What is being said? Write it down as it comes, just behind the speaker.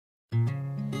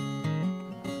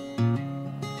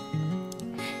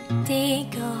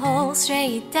Dig a hole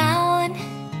straight down.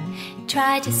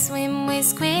 Try to swim with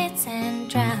squids and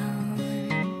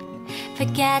drown.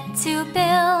 Forget to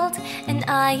build an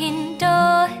iron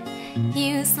door.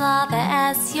 Use lava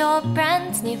as your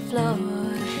brand new floor.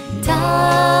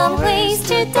 Dumb ways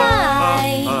to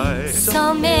die.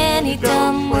 So many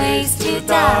dumb ways to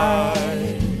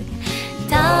die.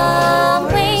 Dumb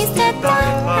ways to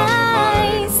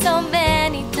die. So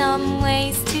many dumb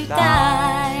ways to die.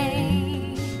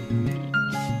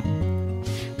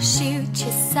 Shoot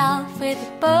yourself with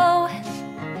a bow.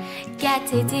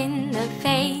 Get it in the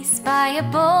face by a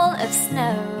ball of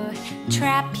snow.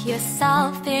 Trap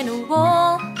yourself in a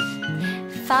wall.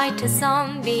 Fight a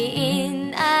zombie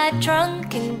in a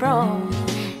drunken brawl.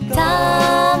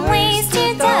 Dumb ways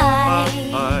to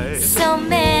die. So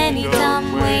many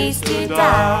dumb ways to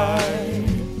die.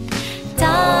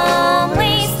 Dumb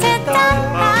ways to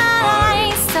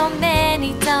die. So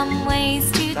many dumb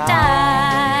ways to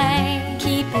die.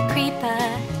 Keep a creeper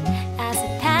as a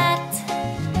pet.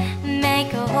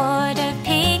 Make a horde of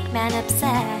pigmen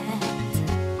upset.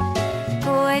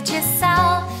 Gorge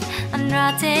yourself on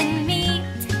rotten meat.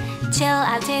 Chill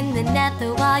out in the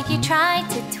nether while you try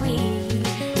to tweet.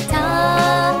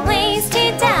 Dumb ways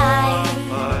to die.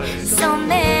 So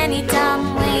many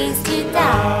dumb ways to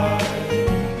die.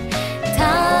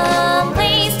 Dumb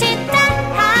ways to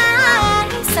die.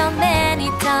 So many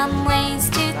dumb ways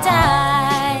to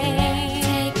die.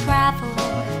 Take gravel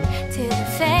to the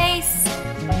face.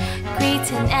 Greet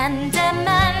an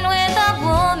enderman with a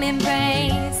warm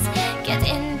embrace. Get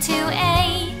into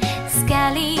a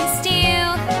skelly stew.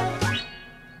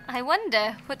 I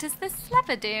wonder, what does this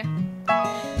lever do?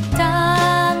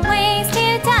 Dumb ways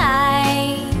to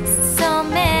die. So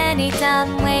many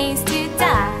dumb ways to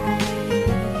die.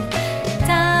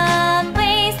 Dumb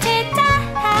ways to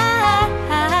die.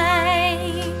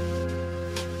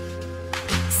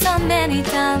 So many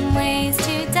dumb ways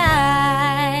to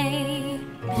die.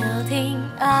 Building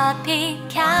a big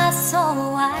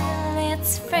castle while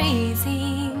it's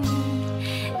freezing.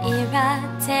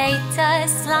 Irritate a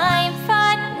slime for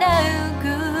no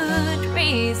good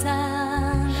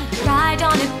reason. Ride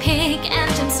on a pig and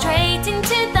jump straight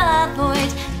into the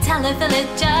void. Tell a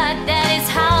villager that his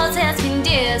house has been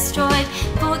destroyed.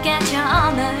 Forget your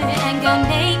armor and go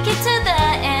make it to the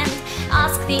end.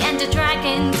 Ask the ender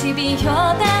dragon to be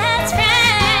your best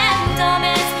friend.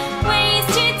 Dumbest ways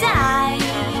to die.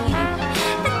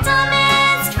 The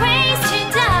dumbest ways to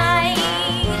die.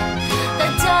 The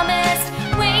dumbest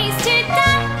ways to die.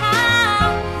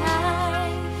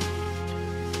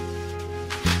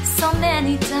 So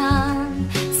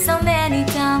many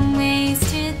dumb ways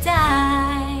to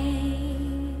die.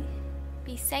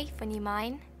 Be safe when you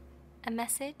mine. A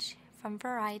message from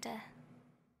Verida.